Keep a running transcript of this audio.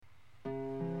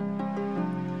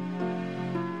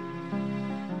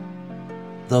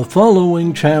The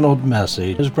following channeled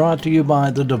message is brought to you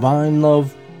by the Divine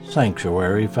Love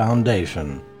Sanctuary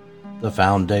Foundation. The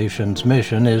Foundation's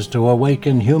mission is to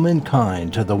awaken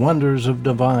humankind to the wonders of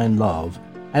divine love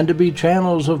and to be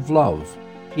channels of love,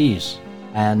 peace,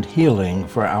 and healing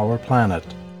for our planet.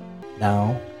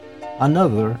 Now,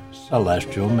 another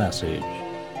celestial message.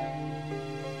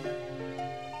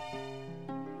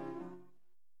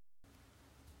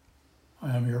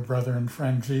 I am your brother and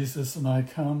friend Jesus, and I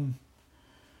come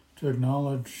to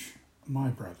acknowledge my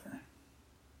brother,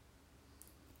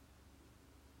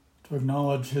 to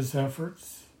acknowledge his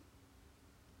efforts,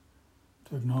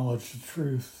 to acknowledge the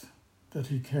truth that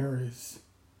he carries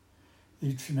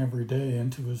each and every day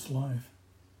into his life.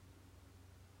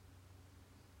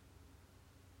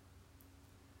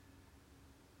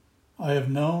 I have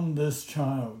known this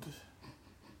child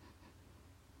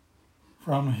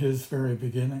from his very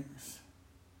beginnings.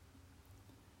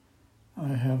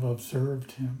 I have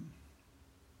observed him.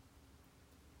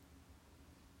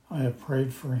 I have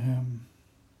prayed for him.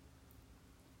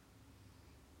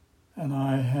 And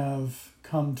I have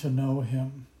come to know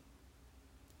him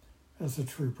as a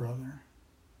true brother.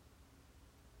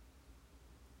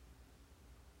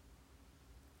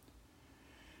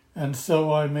 And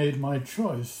so I made my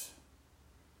choice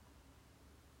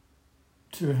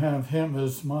to have him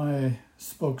as my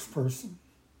spokesperson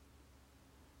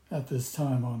at this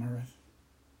time on earth.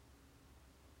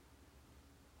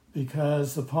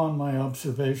 Because upon my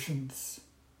observations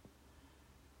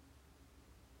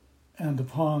and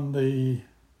upon the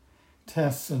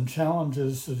tests and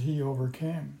challenges that he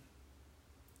overcame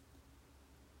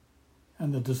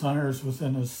and the desires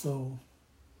within his soul,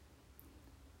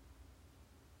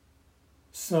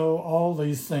 so all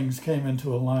these things came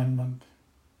into alignment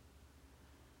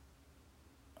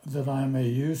that I may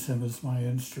use him as my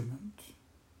instrument.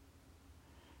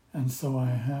 And so I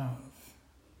have,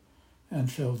 and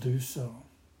shall do so.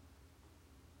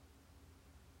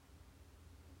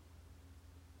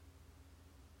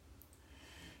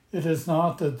 It is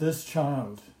not that this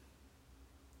child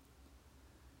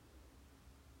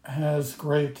has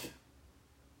great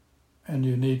and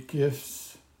unique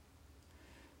gifts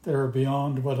that are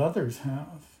beyond what others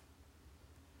have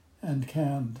and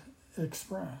can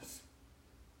express.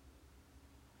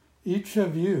 Each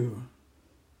of you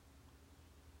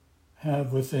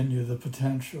have within you the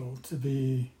potential to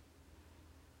be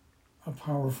a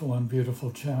powerful and beautiful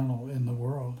channel in the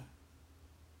world.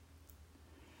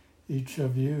 Each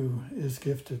of you is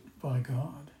gifted by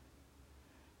God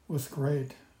with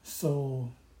great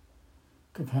soul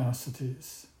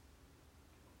capacities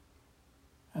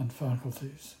and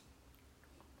faculties.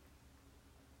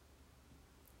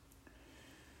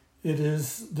 It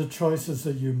is the choices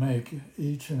that you make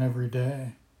each and every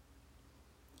day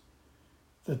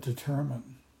that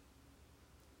determine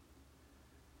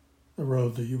the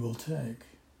road that you will take.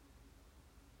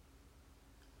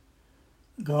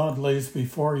 God lays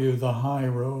before you the high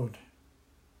road.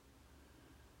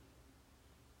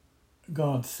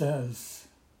 God says,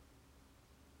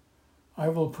 I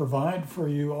will provide for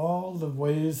you all the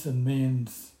ways and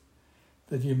means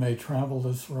that you may travel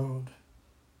this road,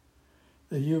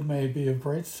 that you may be of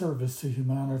great service to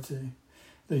humanity,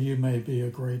 that you may be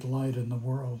a great light in the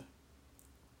world.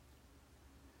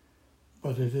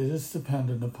 But it is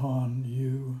dependent upon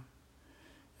you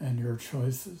and your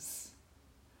choices,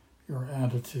 your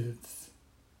attitudes,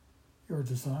 your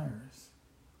desires.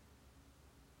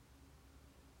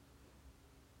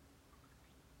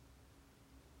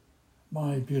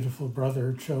 My beautiful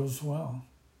brother chose well.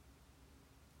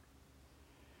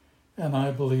 And I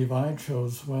believe I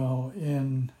chose well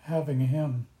in having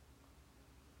him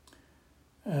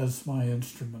as my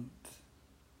instrument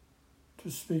to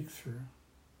speak through.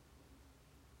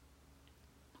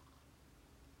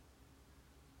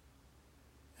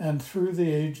 And through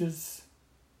the ages,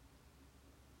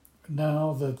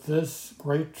 now that this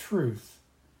great truth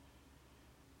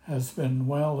has been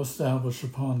well established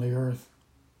upon the earth,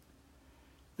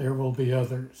 there will be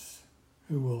others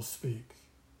who will speak,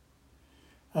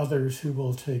 others who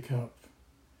will take up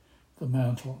the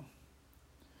mantle,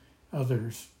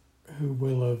 others who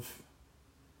will have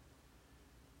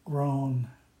grown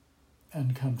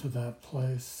and come to that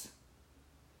place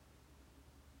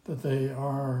that they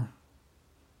are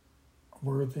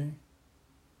worthy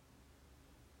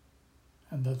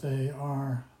and that they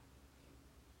are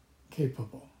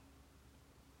capable.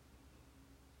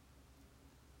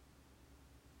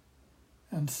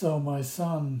 And so my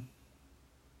son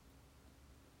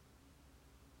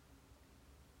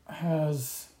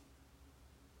has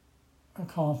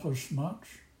accomplished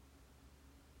much.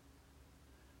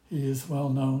 He is well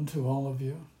known to all of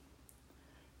you.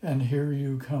 and here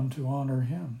you come to honor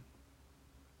him.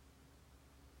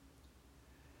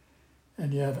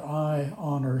 And yet I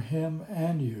honor him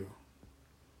and you,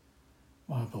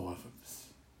 my beloveds.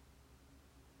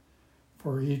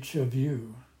 For each of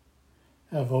you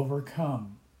have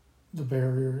overcome the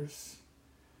barriers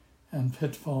and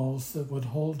pitfalls that would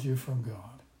hold you from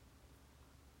God.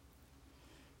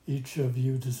 Each of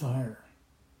you desire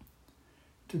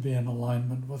to be in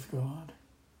alignment with God,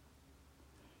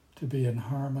 to be in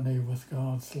harmony with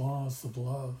God's laws of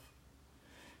love,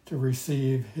 to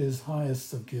receive his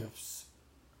highest of gifts,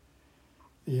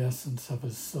 the essence of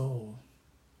his soul,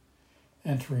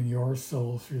 entering your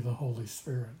soul through the Holy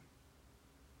Spirit.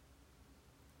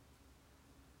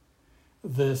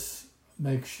 This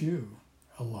makes you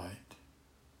a light.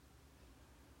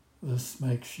 This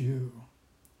makes you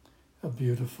a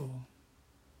beautiful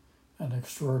and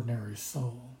extraordinary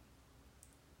soul.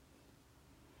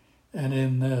 And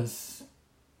in this,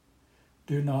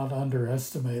 do not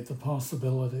underestimate the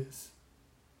possibilities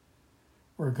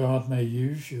where God may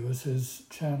use you as his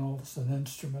channels and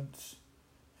instruments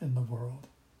in the world.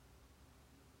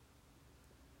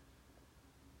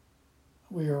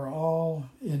 We are all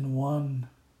in one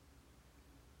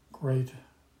great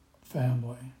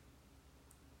family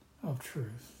of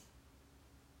truth.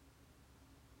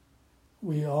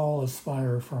 We all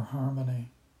aspire for harmony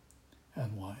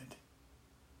and light.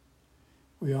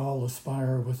 We all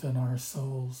aspire within our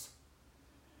souls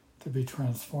to be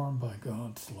transformed by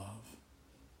God's love.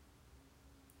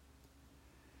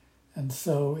 And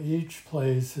so each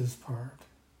plays his part.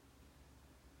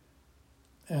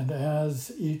 And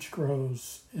as each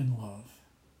grows in love,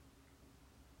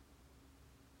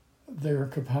 their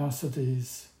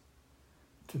capacities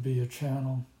to be a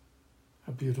channel,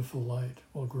 a beautiful light,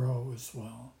 will grow as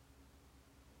well.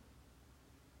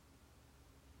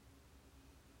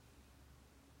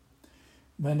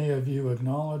 Many of you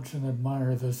acknowledge and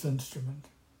admire this instrument.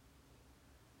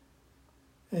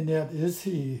 And yet, is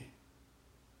he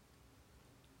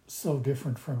so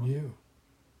different from you?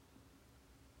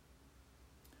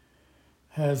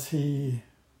 Has he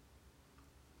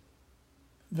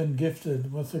been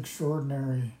gifted with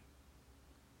extraordinary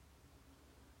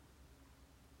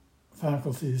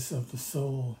faculties of the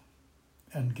soul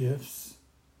and gifts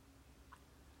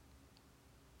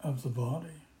of the body?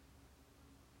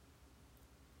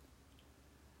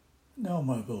 No,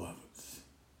 my beloveds.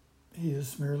 He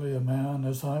is merely a man,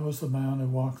 as I was a man who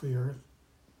walked the earth.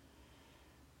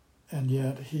 And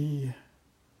yet he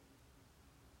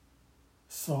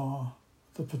saw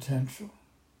the potential,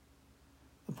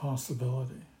 the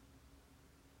possibility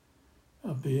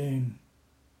of being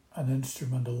an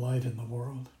instrument of light in the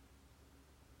world.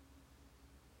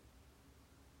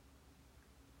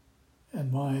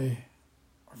 And my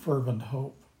fervent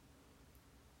hope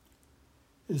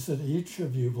is that each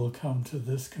of you will come to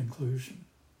this conclusion,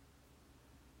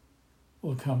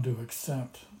 will come to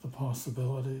accept the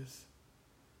possibilities,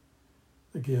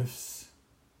 the gifts,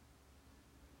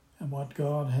 and what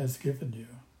God has given you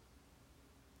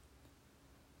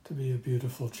to be a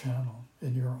beautiful channel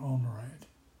in your own right.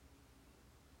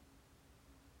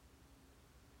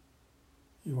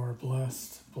 You are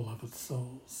blessed, beloved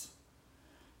souls,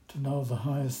 to know the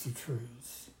highest of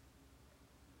truths,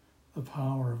 the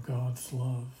power of God's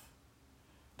love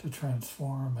to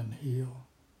transform and heal,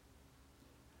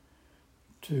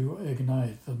 to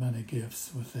ignite the many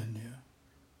gifts within you.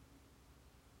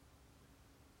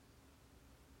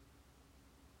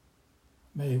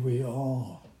 May we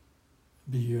all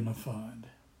be unified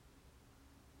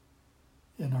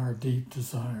in our deep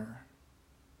desire,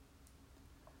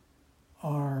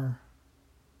 our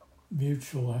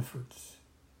mutual efforts,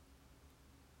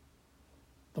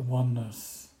 the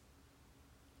oneness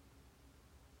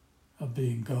of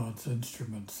being God's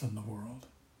instruments in the world.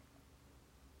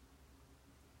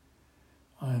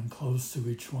 I am close to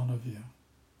each one of you.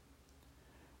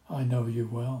 I know you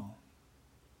well.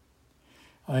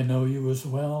 I know you as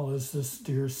well as this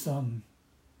dear son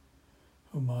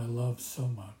whom I love so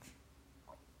much.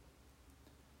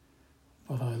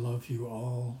 But I love you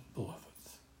all,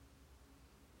 beloveds.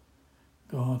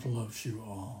 God loves you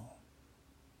all.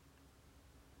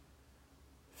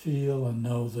 Feel and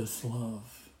know this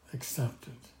love, accept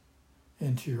it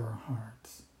into your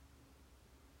hearts,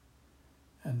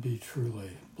 and be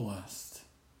truly blessed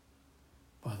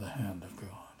by the hand of God.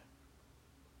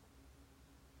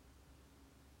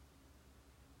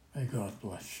 May God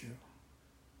bless you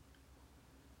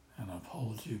and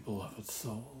uphold you, beloved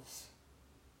souls.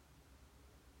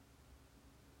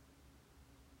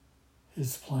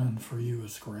 His plan for you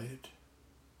is great.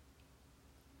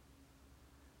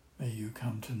 May you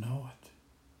come to know it.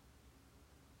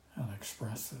 and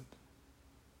express it.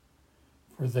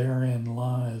 For therein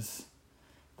lies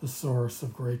the source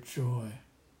of great joy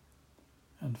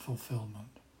and fulfillment.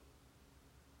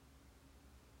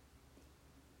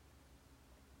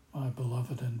 My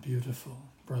beloved and beautiful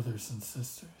brothers and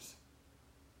sisters,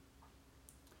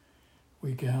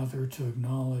 we gather to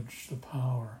acknowledge the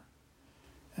power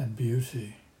and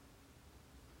beauty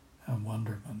and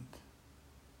wonderment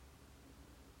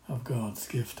of God's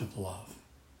gift of love.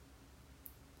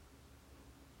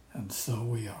 And so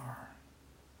we are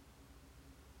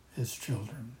His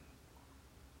children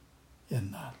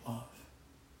in that love.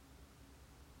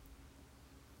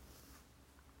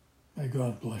 May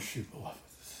God bless you,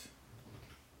 beloveds,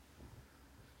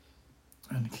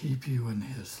 and keep you in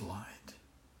His light,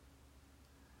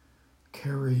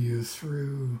 carry you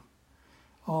through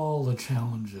all the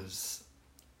challenges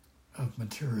of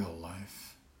material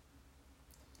life,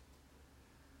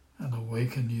 and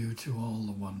awaken you to all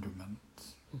the wonderment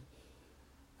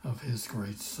of His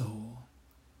great soul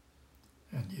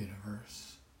and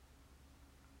universe.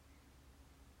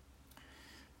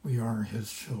 We are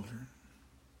His children,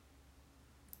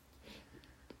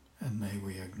 and may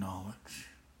we acknowledge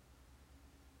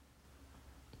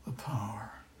the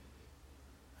power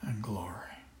and glory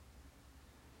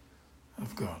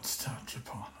of God's touch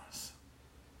upon us.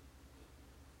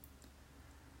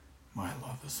 My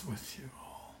love is with you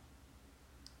all.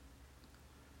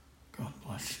 God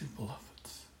bless you,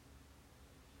 beloveds.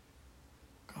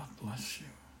 God bless you.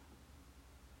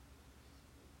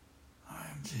 I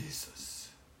am Jesus,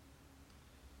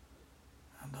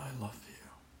 and I love you.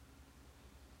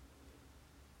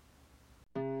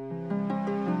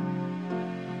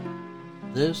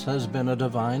 This has been a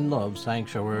Divine Love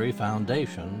Sanctuary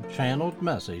Foundation channeled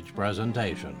message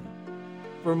presentation.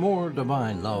 For more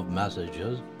Divine Love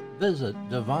messages, visit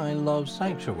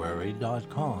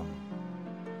divinelovesanctuary.com.